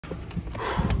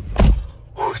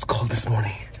It's cold this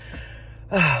morning.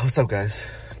 What's up, guys?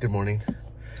 Good morning.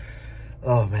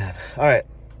 Oh man. All right,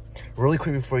 really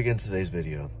quick before we get into today's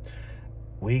video,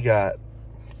 we got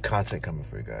content coming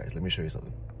for you guys. Let me show you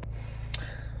something.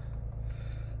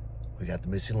 We got the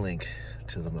missing link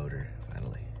to the motor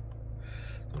finally.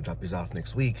 So we'll drop these off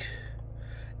next week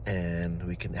and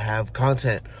we can have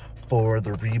content for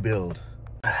the rebuild.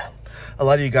 A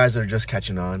lot of you guys that are just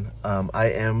catching on,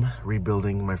 I am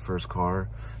rebuilding my first car.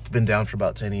 It's been down for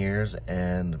about 10 years,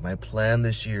 and my plan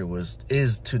this year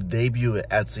is to debut it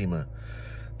at SEMA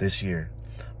this year.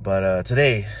 But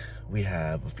today we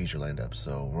have a feature lined up,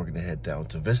 so we're gonna head down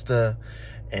to Vista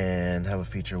and have a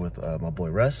feature with my boy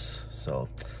Russ. So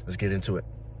let's get into it.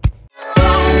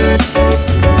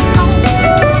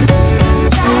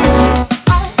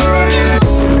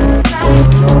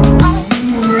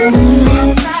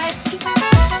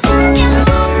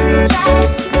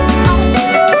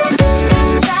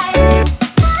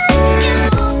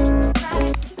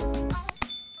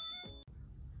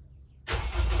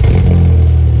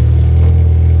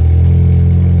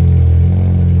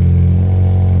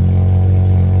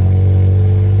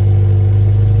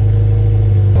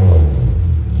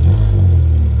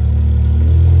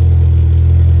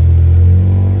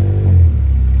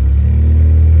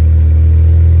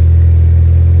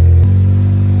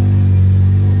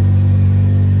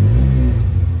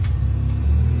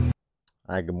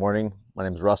 All right, good morning. My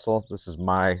name is Russell. This is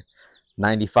my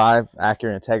 95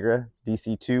 Acura Integra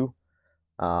DC2.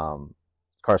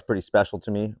 Car's pretty special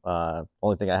to me.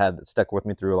 Only thing I had that stuck with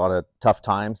me through a lot of tough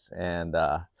times, and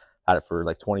had it for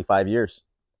like 25 years.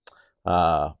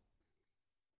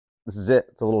 This is it.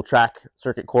 It's a little track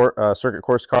circuit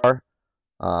course car.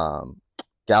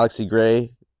 Galaxy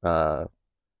gray. Galaxy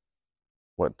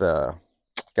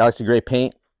gray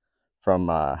paint from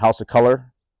House of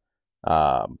Color.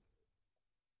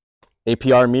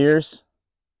 APR mirrors,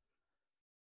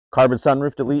 carbon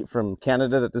sunroof delete from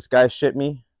Canada that this guy shipped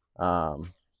me.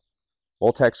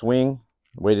 Voltex wing,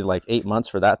 waited like 8 months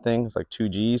for that thing. It was like 2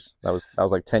 G's. That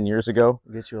was like 10 years ago.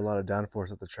 Get you a lot of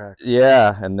downforce at the track.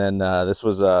 Yeah, and then this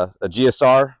was a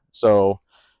GSR, so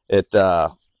it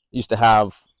used to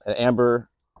have an amber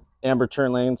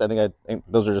turn lanes. I think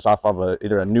those are just off of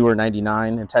either a newer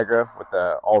 99 Integra with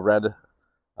the all red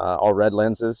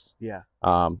lenses. Yeah.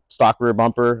 Stock rear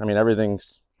bumper. I mean,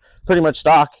 everything's pretty much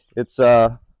stock. It's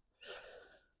yeah,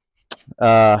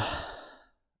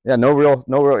 no real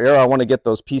error. I want to get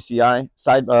those PCI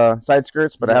side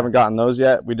skirts, but I haven't gotten those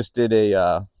yet. We just did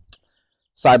a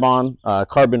Cybon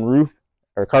carbon roof,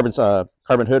 or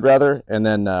carbon hood rather, and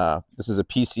then this is a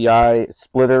PCI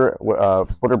splitter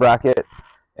bracket,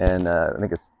 and I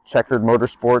think it's Checkered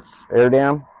Motorsports air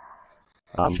dam.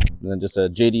 And then just a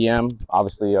JDM,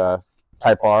 obviously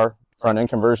Type R front end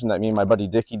conversion that me and my buddy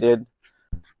Dickie did.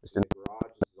 Just in the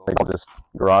garage, just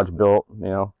garage built, you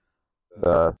know.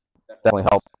 Definitely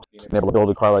help being able to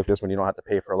build a car like this when you don't have to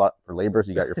pay for a lot for labor.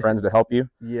 So you got your friends to help you.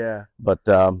 Yeah. But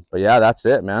yeah, that's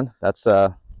it, man. That's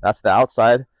the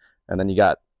outside, and then you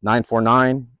got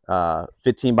 949,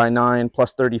 15x9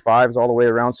 plus 35s all the way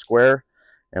around square,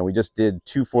 and we just did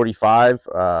 245.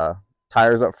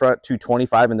 Tires up front,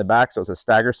 225 in the back, so it's a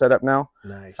stagger setup now.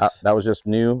 Nice. That was just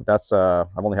new. That's I've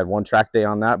only had one track day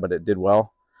on that, but it did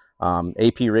well.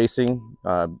 AP Racing,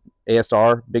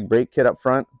 ASR big brake kit up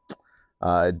front.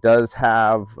 It does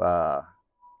have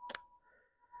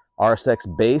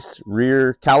RSX base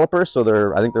rear calipers, so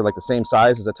I think they're like the same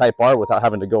size as a Type R without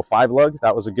having to go 5-lug.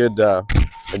 That was a good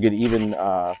even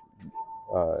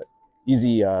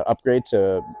easy upgrade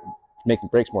to making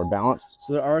brakes more balanced.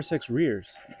 So they're RSX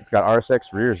rears. It's got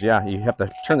RSX rears, yeah. You have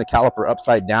to turn the caliper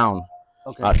upside down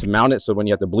to mount it. So when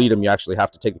you have to bleed them, you actually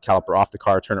have to take the caliper off the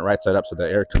car, turn it right side up so the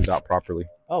air comes out properly.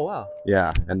 Oh, wow.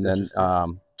 Yeah, and then it's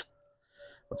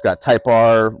got Type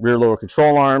R rear lower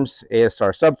control arms, ASR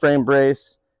subframe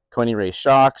brace, Coney race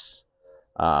shocks,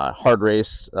 hard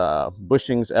race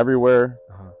bushings everywhere,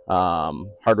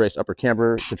 hard race upper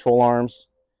camber control arms.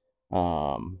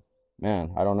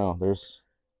 Man, I don't know.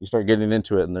 You start getting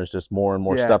into it, and there's just more and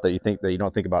more stuff that you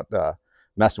don't think about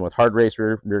messing with. Hard race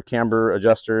rear camber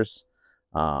adjusters.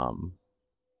 I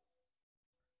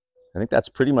think that's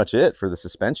pretty much it for the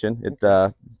suspension.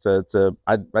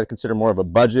 I'd consider more of a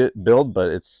budget build,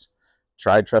 but it's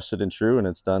tried, trusted, and true, and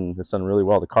it's done really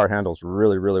well. The car handles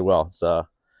really, really well. It's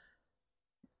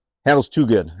handles too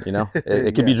good, you know.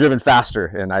 It could be driven faster,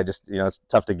 and I just, you know, it's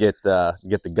tough to get the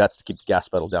guts to keep the gas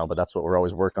pedal down, but that's what we're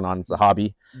always working on. It's a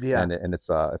hobby, and it's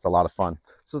a lot of fun.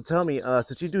 So tell me,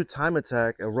 since you do time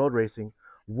attack road racing,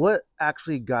 what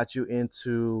actually got you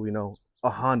into, you know,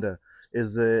 a Honda?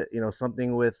 Is it, you know,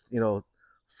 something with, you know,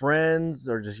 friends,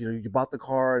 or just you bought the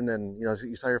car and then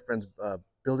you saw your friends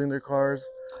building their cars?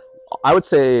 I would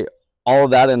say all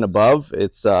of that and above.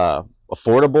 It's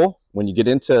affordable when you get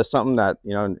into something that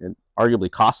and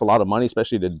arguably costs a lot of money,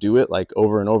 especially to do it like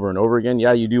over and over and over again.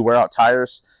 Yeah, you do wear out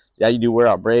tires. Yeah, you do wear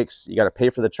out brakes. You got to pay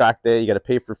for the track day. You got to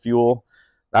pay for fuel.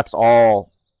 That's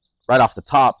all right off the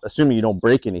top, assuming you don't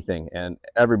break anything. And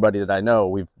everybody that I know,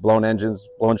 we've blown engines,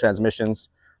 blown transmissions,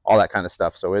 all that kind of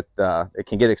stuff. So it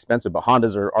can get expensive, but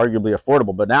Hondas are arguably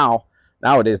affordable. But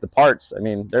nowadays the parts, I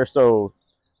mean, they're so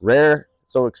rare,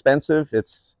 so expensive.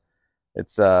 It's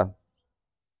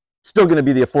still going to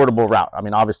be the affordable route. I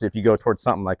mean, obviously, if you go towards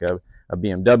something like a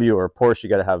BMW or a Porsche, you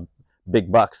got to have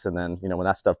big bucks, and then when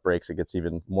that stuff breaks, it gets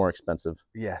even more expensive.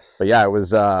 Yes. But yeah, it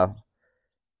was. I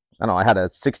don't know. I had a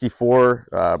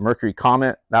 '64 Mercury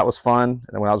Comet. That was fun.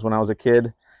 And when I was a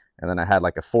kid, and then I had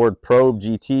like a Ford Probe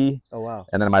GT. Oh wow.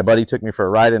 And then my buddy took me for a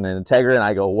ride in an Integra, and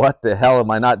I go, "What the hell am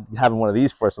I not having one of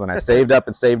these for?" So then I saved up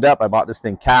and saved up. I bought this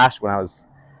thing cash when I was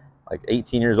like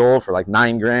 18 years old for like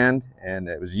 $9 grand, and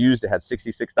it was used. It had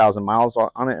 66,000 miles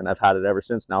on it, and I've had it ever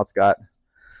since. Now it's got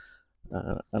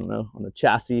I don't know, on the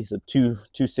chassis it's a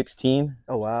 216.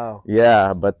 Oh wow.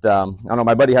 Yeah, but I don't know,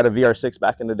 my buddy had a VR6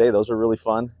 back in the day. Those were really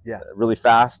fun. Yeah, really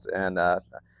fast. And I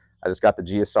just got the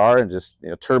GSR and just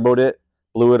turboed it,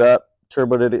 blew it up,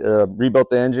 turboed it, rebuilt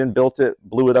the engine, built it,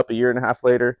 blew it up a year and a half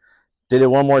later, did it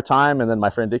one more time, and then my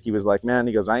friend Dickie was like, "Man,"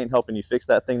 he goes, "I ain't helping you fix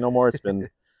that thing no more. It's been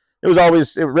it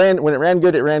ran when it ran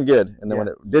good, and then when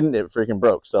it didn't, it freaking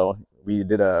broke." So we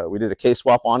did a K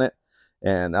swap on it,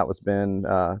 and that was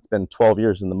it's been 12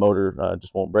 years, and the motor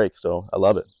just won't break. So I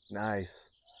love it.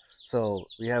 Nice. So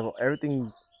we have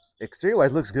everything exterior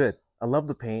wise looks good. I love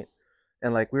the paint,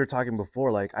 and like we were talking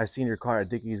before, like I seen your car at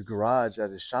Dickeys Garage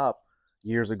at his shop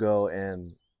years ago,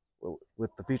 and with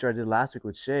the feature I did last week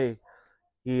with Chea,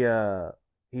 he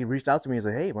reached out to me. He's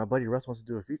like, "Hey, my buddy Russ wants to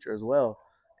do a feature as well."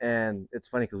 And it's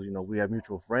funny because we have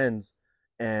mutual friends,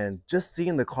 and just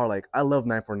seeing the car, like I love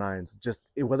 949s.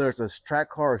 Just whether it's a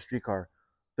track car or street car,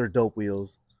 they're dope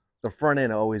wheels. The front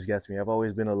end always gets me. I've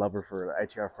always been a lover for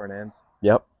ITR front ends.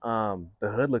 Yep. The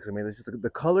hood looks amazing. It's just the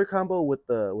color combo with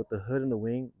the hood and the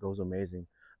wing goes amazing.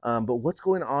 But what's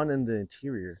going on in the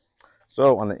interior?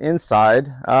 So on the inside,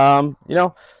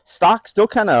 stock, still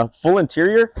kind of full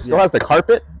interior. Still has the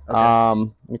carpet. Okay.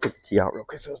 Let me take the key out real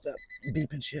quick. So it's that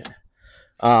beeping shit.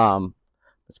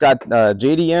 It's got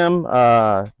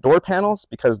JDM door panels,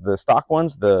 because the stock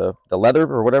ones, the leather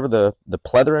or whatever, the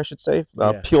pleather I should say,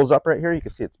 peels up right here. You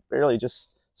can see it's barely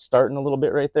just starting a little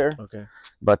bit right there. Okay.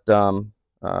 But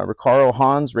Recaro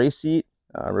Hans race seat,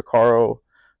 Recaro,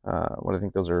 what I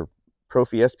think those are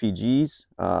Profi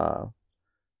SPGs,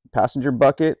 passenger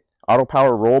bucket, auto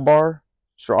power roll bar,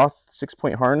 Schroth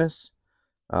 6-point harness.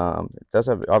 It does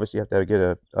have, obviously you have to get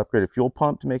a upgraded fuel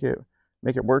pump to make it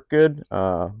work good.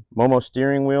 Momo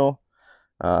steering wheel.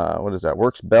 What is that?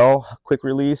 Works bell, quick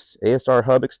release, ASR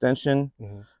hub extension.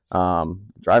 Mm-hmm.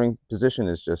 Driving position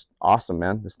is just awesome,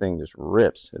 man. This thing just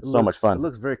rips. It's so much fun. It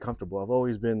looks very comfortable. I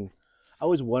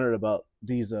always wondered about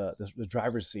these the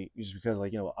driver's seat, just because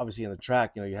obviously in the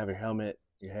track, you have your helmet,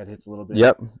 your head hits a little bit.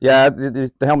 Yep. Yeah,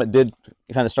 the helmet did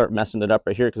kind of start messing it up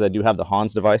right here, because I do have the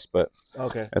Hans device, but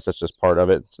okay, that's just part of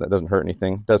it. So that doesn't hurt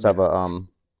anything. It does have a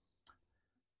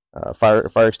fire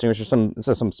extinguisher,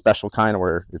 some special kind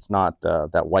where it's not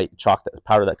that white chalk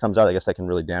powder that comes out. I guess that can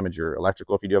really damage your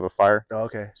electrical if you do have a fire. Oh,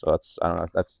 okay. So I don't know.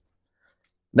 That's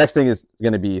next thing is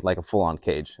going to be like a full-on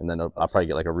cage, and then I'll probably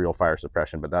get like a real fire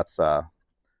suppression. But that's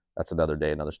another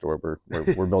day, another story.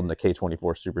 We're building a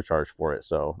K24 supercharged for it,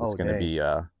 so it's going to be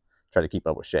try to keep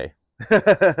up with Chea.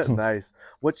 Nice.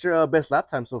 What's your best lap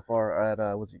time so far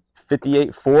at what's it?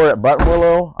 58.4 at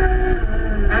Buttonwillow.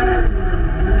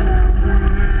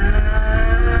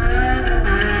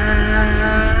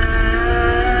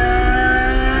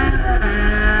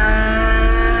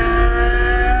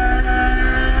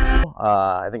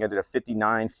 I think I did a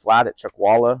 59 flat at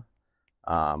Chuckwalla.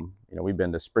 We've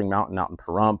been to Spring Mountain out in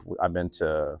Pahrump. I've been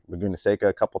to Laguna Seca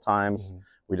a couple times. Mm-hmm.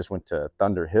 We just went to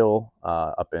Thunder Hill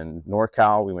up in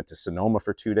NorCal. We went to Sonoma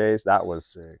for 2 days. That was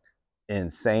sick.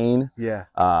 Insane. Yeah.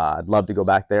 I'd love to go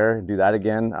back there and do that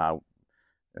again. So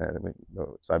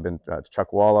I've been to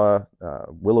Chuckwalla,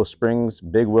 Willow Springs,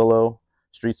 Big Willow,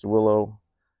 Streets of Willow.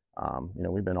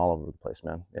 We've been all over the place,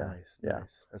 man. Yeah.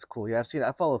 Nice. That's cool. Yeah,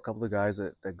 I follow a couple of guys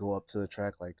that go up to the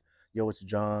track, like Yo, it's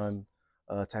John,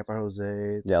 Typer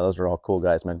Jose. Yeah, those are all cool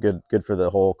guys, man. Good for the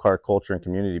whole car culture and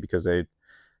community, because they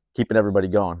keeping everybody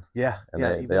going. Yeah.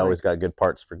 And they always got good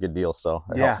parts for good deals, so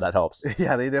that helps.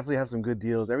 Yeah, they definitely have some good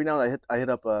deals. Every now and then I hit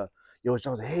up Yo, it's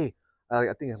John, say, hey,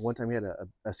 I think one time he had a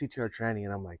CTR tranny,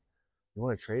 and I'm like, you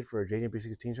want to trade for a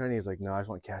JDM-B16 shiny? He's like, no, I just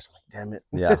want cash. I'm like, damn it.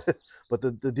 Yeah. But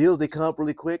the deals, they come up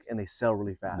really quick and they sell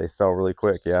really fast. They sell really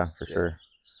quick. Yeah, for sure.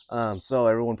 So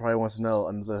everyone probably wants to know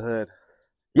under the hood.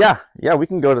 Yeah, we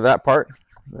can go to that part.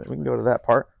 Let's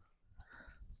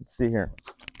see here.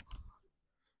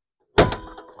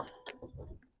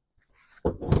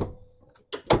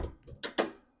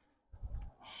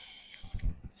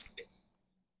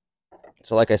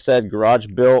 So like I said, garage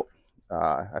built.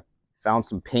 I found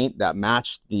some paint that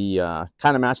matched the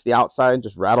kind of matched the outside,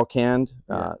 just rattle canned,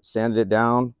 sanded it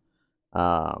down.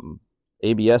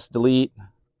 ABS delete,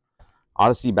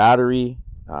 Odyssey battery,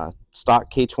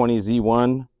 stock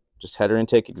K20Z1, just header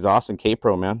intake, exhaust, and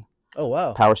K-Pro, man. Oh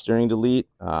wow. Power steering delete,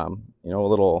 you know, a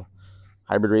little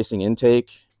hybrid racing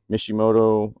intake,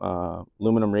 Mishimoto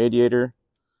aluminum radiator,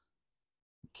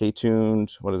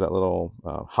 K-tuned, what is that little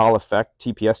Hall effect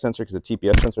TPS sensor, because the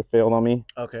TPS sensor failed on me.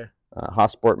 Okay.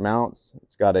 Hotsport mounts.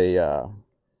 It's got a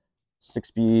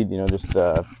 6-speed, you know, just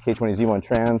K20Z1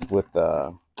 trans with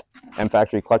M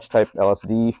Factory clutch type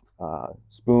LSD,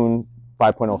 spoon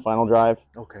 5.0 final drive.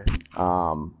 Okay.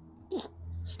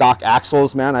 Stock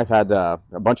axles, man. I've had a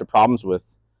bunch of problems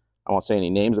with, I won't say any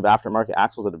names of aftermarket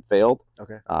axles that have failed.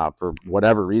 Okay. For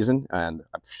whatever reason, and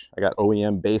I got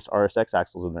OEM base RSX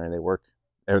axles in there, and they work.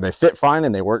 They fit fine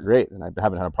and they work great, and I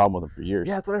haven't had a problem with them for years.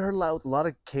 Yeah, that's what I heard with a lot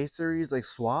of K series like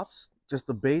swaps. Just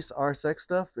the base RSX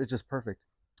stuff, it's just perfect.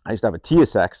 I used to have a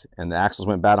TSX, and the axles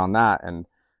went bad on that. And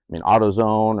I mean,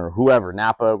 AutoZone or whoever,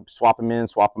 Napa, swap them in,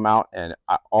 swap them out, and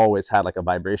I always had like a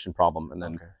vibration problem. And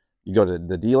then you go to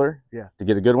the dealer to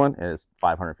get a good one, and it's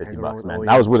 $550, man.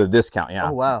 That was with a discount, yeah.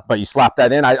 Oh wow! But you slap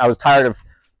that in. I was tired of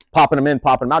popping them in,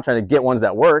 popping them out, trying to get ones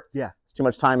that worked. Yeah. It's too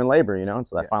much time and labor, you know. And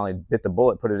so I finally bit the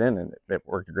bullet, put it in, and it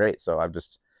worked great. So I've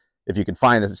just, if you could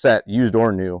find a set, used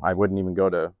or new, I wouldn't even go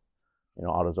to, you know,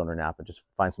 AutoZone or Napa. Just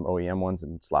find some OEM ones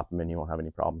and slap them in. You won't have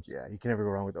any problems. Yeah, you can never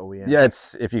go wrong with OEM. Yeah,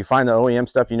 it's, if you find the OEM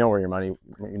stuff, you know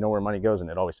where money goes, and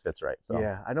it always fits right. So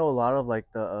yeah, I know a lot of like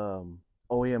the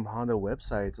OEM Honda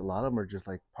websites. A lot of them are just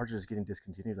like parts are just getting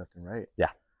discontinued left and right. Yeah.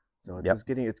 So it's just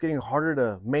getting harder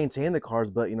to maintain the cars,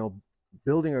 but you know,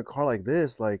 building a car like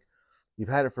this, like you've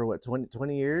had it for what, 20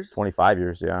 years? 25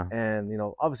 years, yeah. And you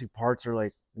know, obviously parts are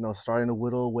like, you know, starting to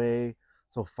whittle away.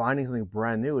 So finding something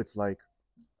brand new, it's like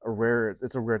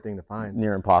it's a rare thing to find.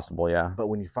 Near impossible, yeah. But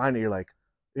when you find it, you're like,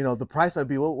 you know, the price might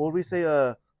be, what would we say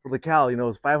for the Cal, you know,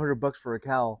 it's $500 for a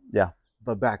Cal. Yeah.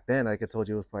 But back then, like I told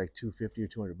you, it was probably $250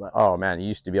 or $200. Oh man, you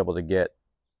used to be able to get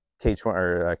K20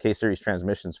 or K series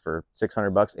transmissions for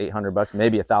 $600, $800,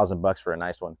 maybe $1,000 for a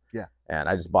nice one. Yeah. And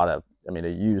I just bought a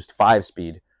used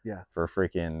 5-speed. Yeah. For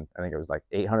freaking, I think it was like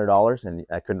 $800, and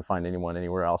I couldn't find anyone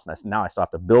anywhere else. And now I still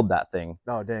have to build that thing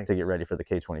to get ready for the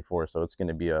K24. So it's going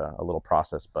to be a little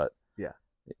process, but yeah,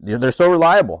 they're so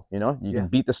reliable. You know, you can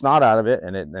beat the snot out of it,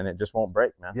 and it just won't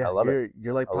break, man. Yeah, I love it.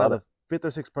 You're like probably the 5th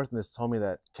or 6th person that's told me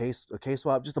that a K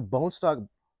swap, just a bone stock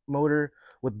motor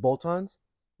with bolt-ons,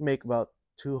 make about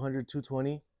 200,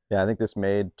 220. Yeah, I think this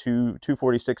made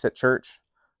 246 at church.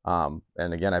 And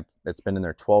again, it's been in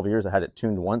there 12 years. I had it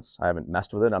tuned once. I haven't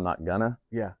messed with it. I'm not gonna.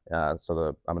 Yeah.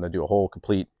 So I'm gonna do a whole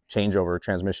complete changeover,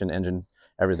 transmission, engine,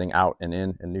 everything out and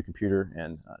in, and new computer,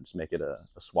 and just make it a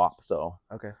swap. So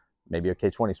maybe a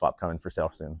K20 swap coming for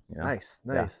sale soon. You know? Nice.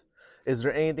 Yeah. Is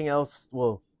there anything else?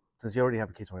 Well, since you already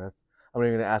have a K20, I'm not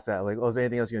even gonna ask that. Like, is there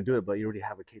anything else you're gonna do it? But you already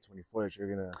have a K24 that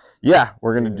you're gonna. Yeah,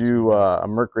 we're gonna do a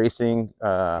Merc Racing.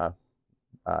 I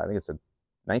think it's a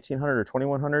 1900 or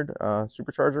 2100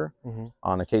 supercharger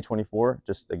on a K24.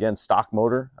 Just again, stock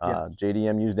motor,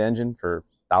 JDM used engine for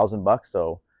 $1,000.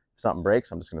 So if something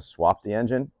breaks, I'm just going to swap the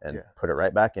engine and put it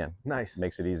right back in. Nice.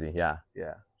 Makes it easy. Yeah.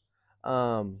 Yeah.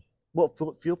 What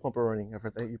fuel pump are running?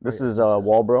 This is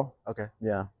Walbro. Okay.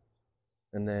 Yeah.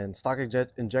 And then stock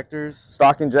injectors.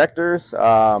 Stock injectors.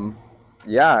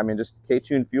 Yeah, I mean, just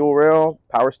K-tune fuel rail,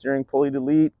 power steering pulley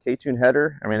delete, K-tune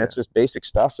header. I mean, it's just basic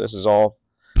stuff. This is all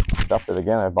stuff that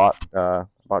again I bought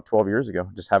about 12 years ago.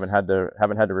 Just haven't had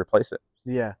to replace it.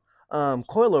 Yeah.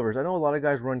 Coilovers. I know a lot of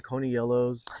guys run Coney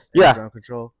yellows. Yeah. Ground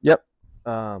control. Yep.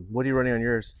 What are you running on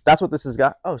yours? That's what this has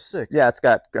got. Oh, sick. Yeah, it's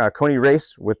got Coney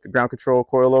race with the ground control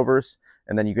coilovers,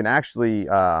 and then you can actually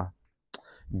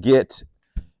get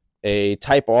a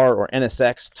Type R or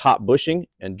NSX top bushing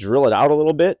and drill it out a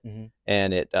little bit,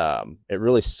 and it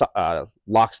really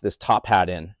locks this top hat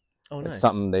in. Oh, nice. It's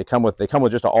something they come with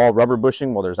just an all rubber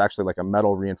bushing. Well, there's actually like a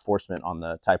metal reinforcement on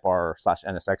the Type R /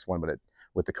 NSX one, but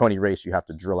with the Coney race, you have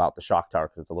to drill out the shock tower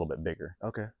because it's a little bit bigger.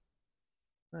 Okay.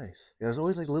 Nice. Yeah, there's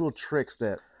always like little tricks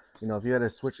that, you know, if you had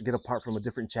to get apart from a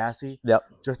different chassis,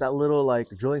 just that little like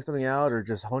drilling something out or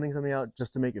just honing something out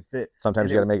just to make it fit. Sometimes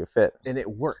you got to make it fit. And it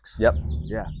works. Yep.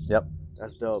 Yeah. Yep.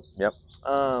 That's dope. Yep.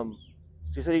 So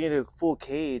you said you're gonna do a full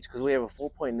cage because we have a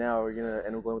 4-point now. We're gonna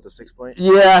end up going with a 6-point.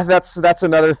 Yeah, that's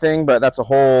another thing, but that's a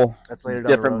whole later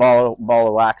different ball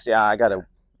of wax. Yeah, I gotta,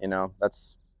 you know,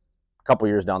 that's a couple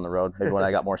years down the road. Maybe when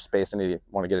I got more space, I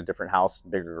want to get a different house,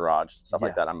 bigger garage, stuff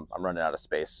like that. I'm running out of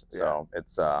space, so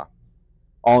it's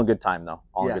all in good time though.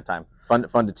 All in good time.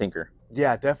 Fun to tinker.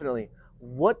 Yeah, definitely.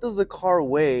 What does the car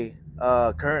weigh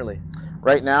currently?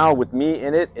 Right now, with me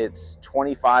in it, it's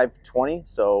 2520.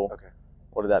 So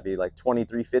what would that be, like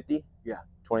 2350? Yeah,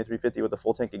 2350 with a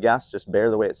full tank of gas, just bare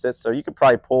the way it sits. So you could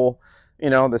probably pull, you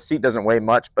know, the seat doesn't weigh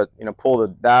much, but you know, pull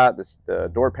the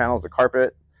door panels, the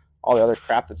carpet, all the other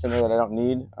crap that's in there that I don't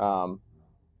need.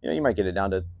 You know, you might get it down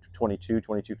to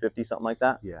 2250, something like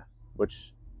that. Yeah.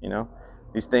 Which, you know,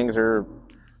 these things are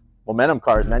momentum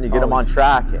cars, man. You get them on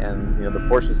track, and you know, the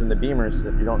Porsches and the Beamers,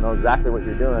 if you don't know exactly what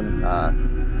you're doing,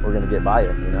 we're gonna get by you.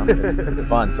 You know, it's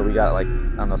fun. So we got, like,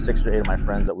 I don't know, 6 or 8 of my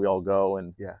friends that we all go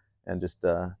and just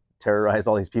terrorize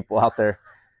all these people out there.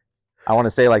 I want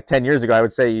to say, like 10 years ago, I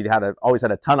would say you always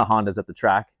had a ton of Hondas at the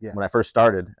track when I first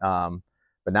started.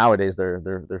 But nowadays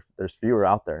there's fewer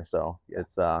out there. So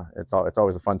it's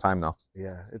always a fun time though.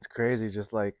 Yeah, it's crazy,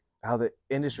 just like how the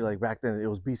industry, like back then it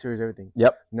was B series everything.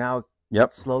 Yep. Now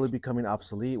it's slowly becoming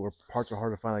obsolete, where parts are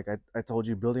hard to find. Like I told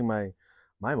you, building my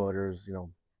motors, you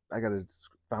know, I got to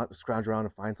scrounge around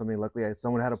and find something. Luckily,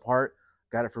 someone had a part,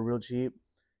 got it for real cheap.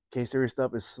 K-series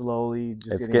stuff is slowly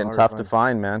just getting tough to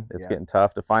find, man. It's getting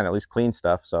tough to find, at least clean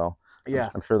stuff. So yeah,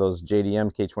 I'm sure those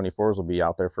JDM K24s will be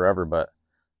out there forever, but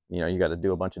you know, you got to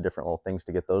do a bunch of different little things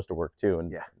to get those to work too,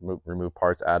 and remove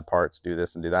parts, add parts, do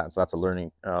this and do that. And so that's a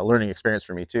learning experience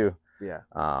for me too. Yeah.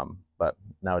 But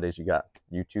nowadays you got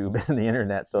YouTube and the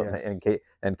internet, so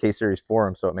and K-series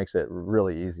forums, so it makes it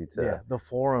really easy to. The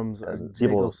forums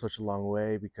go such a long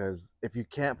way, because if you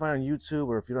can't find on YouTube,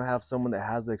 or if you don't have someone that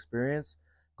has the experience,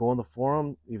 go on the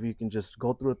forum. If you can just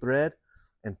go through a thread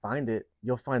and find it,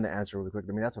 you'll find the answer really quick.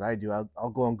 I mean, that's what I do.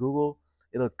 I'll go on Google.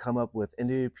 It'll come up with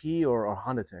NWP or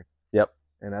Honda Tech. Yep.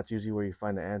 And that's usually where you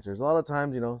find the answers. A lot of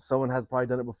times, you know, someone has probably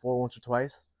done it before once or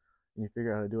twice, and you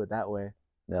figure out how to do it that way.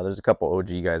 Yeah, there's a couple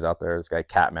OG guys out there. This guy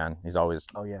Catman, he's always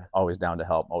always down to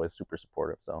help, always super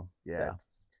supportive. So yeah.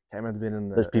 Catman's been in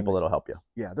the. There's people that'll help you.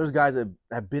 Yeah, there's guys that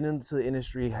have been into the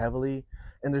industry heavily,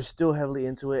 and they're still heavily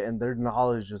into it, and their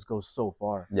knowledge just goes so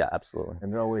far. Yeah, absolutely.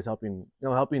 And they're always helping,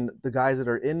 helping the guys that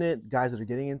are in it, guys that are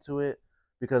getting into it.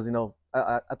 Because, you know,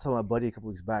 I told my buddy a couple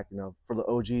weeks back, you know, for the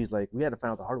OGs, like, we had to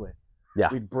find out the hard way. Yeah.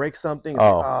 We'd break something.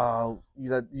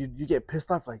 You get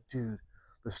pissed off, like, dude,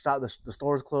 the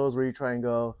store's closed. Where you try and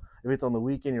go? If it's on the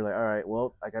weekend, you're like, all right,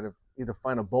 well, I got to either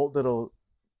find a bolt that'll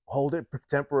hold it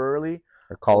temporarily,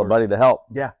 or call a buddy to help.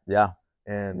 Yeah. Yeah.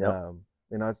 And,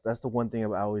 you know, that's the one thing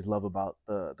I always love about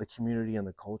the community and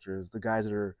the culture, is the guys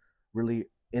that are really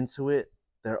into it.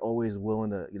 They're always willing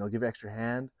to, you know, give an extra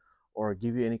hand, or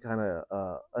give you any kind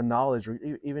of a knowledge, or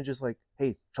even just like,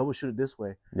 hey, troubleshoot it this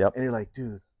way. Yep. And you're like,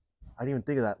 dude, I didn't even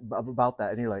think of that about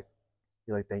that. And you're like,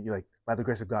 thank you. Like, by the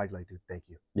grace of God, you're like, dude, thank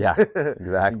you. Yeah,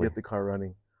 exactly. You get the car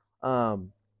running.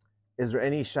 Is there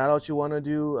any shout outs you want to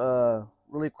do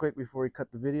really quick before we cut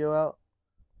the video out?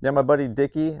 Yeah, my buddy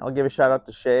Dickey. I'll give a shout out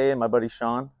to Chea and my buddy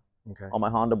Sean. Okay. All my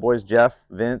Honda boys, Jeff,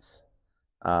 Vince,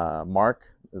 Mark.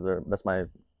 That's my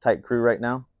tight crew right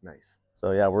now. Nice.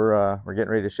 So yeah, we're getting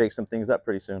ready to shake some things up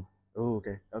pretty soon. Oh,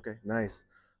 okay, nice.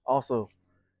 Also,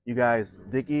 you guys,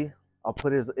 Dickey, I'll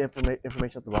put his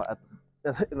information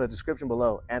in the description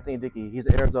below. Anthony Dickey, he's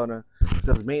in Arizona,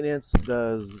 does maintenance,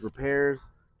 does repairs.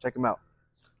 Check him out.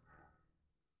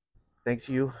 Thank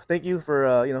you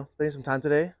for spending some time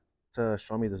today to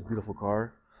show me this beautiful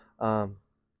car.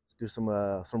 Let's do some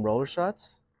roller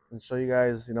shots and show you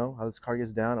guys, you know, how this car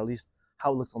gets down, at least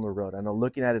how it looks on the road. I know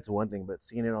looking at it's one thing, but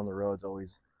seeing it on the road is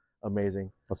always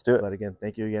amazing. Let's do it. But again,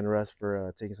 thank you again, Russ,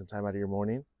 for taking some time out of your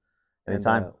morning.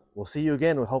 Anytime. And, we'll see you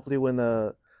again, hopefully when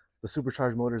the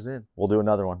supercharged motor's in. We'll do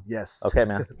another one. Yes. Okay,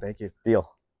 man. Thank you.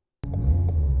 Deal.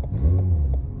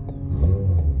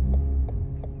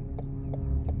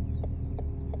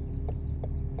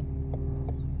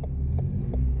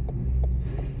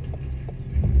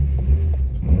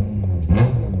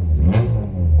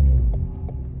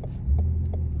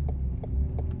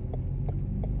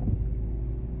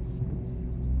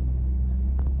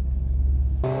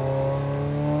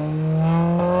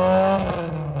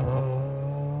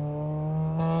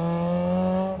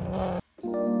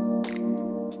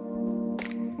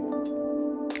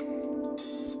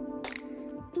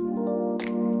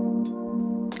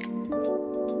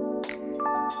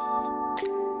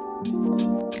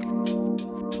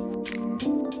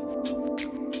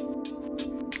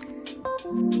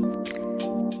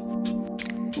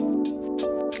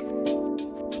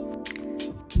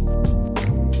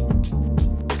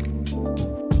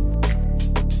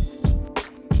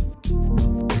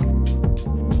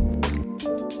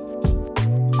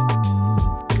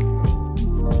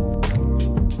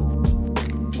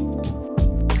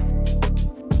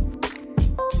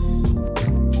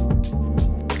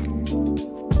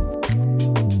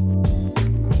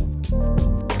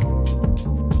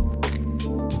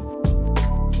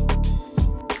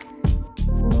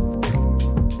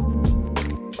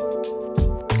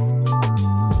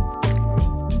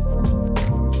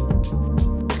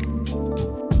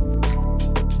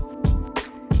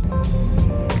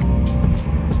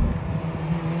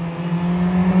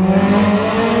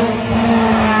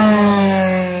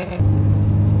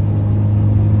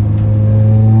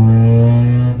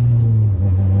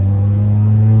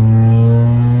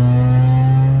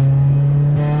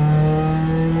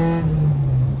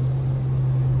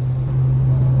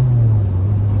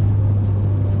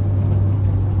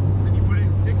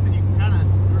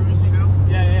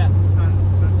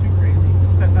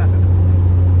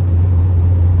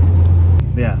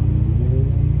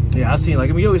 seen, like,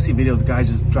 I mean, you always see videos of guys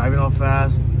just driving off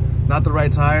fast, not the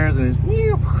right tires, and it's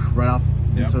right off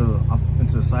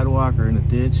into the sidewalk or in a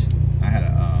ditch. I had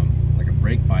a like a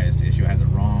brake bias issue. I had the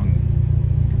wrong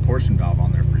proportion valve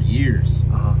on there for years,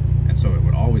 and so it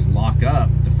would always lock up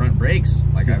the front brakes.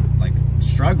 Like I'm like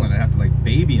struggling. I'd have to like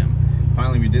baby them.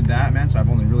 Finally, we did that, man. So I've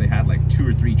only really had like 2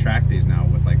 or 3 track days now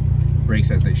with like brakes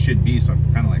as they should be. So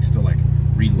I'm kind of like still like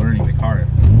relearning the car.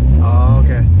 Oh,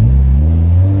 okay.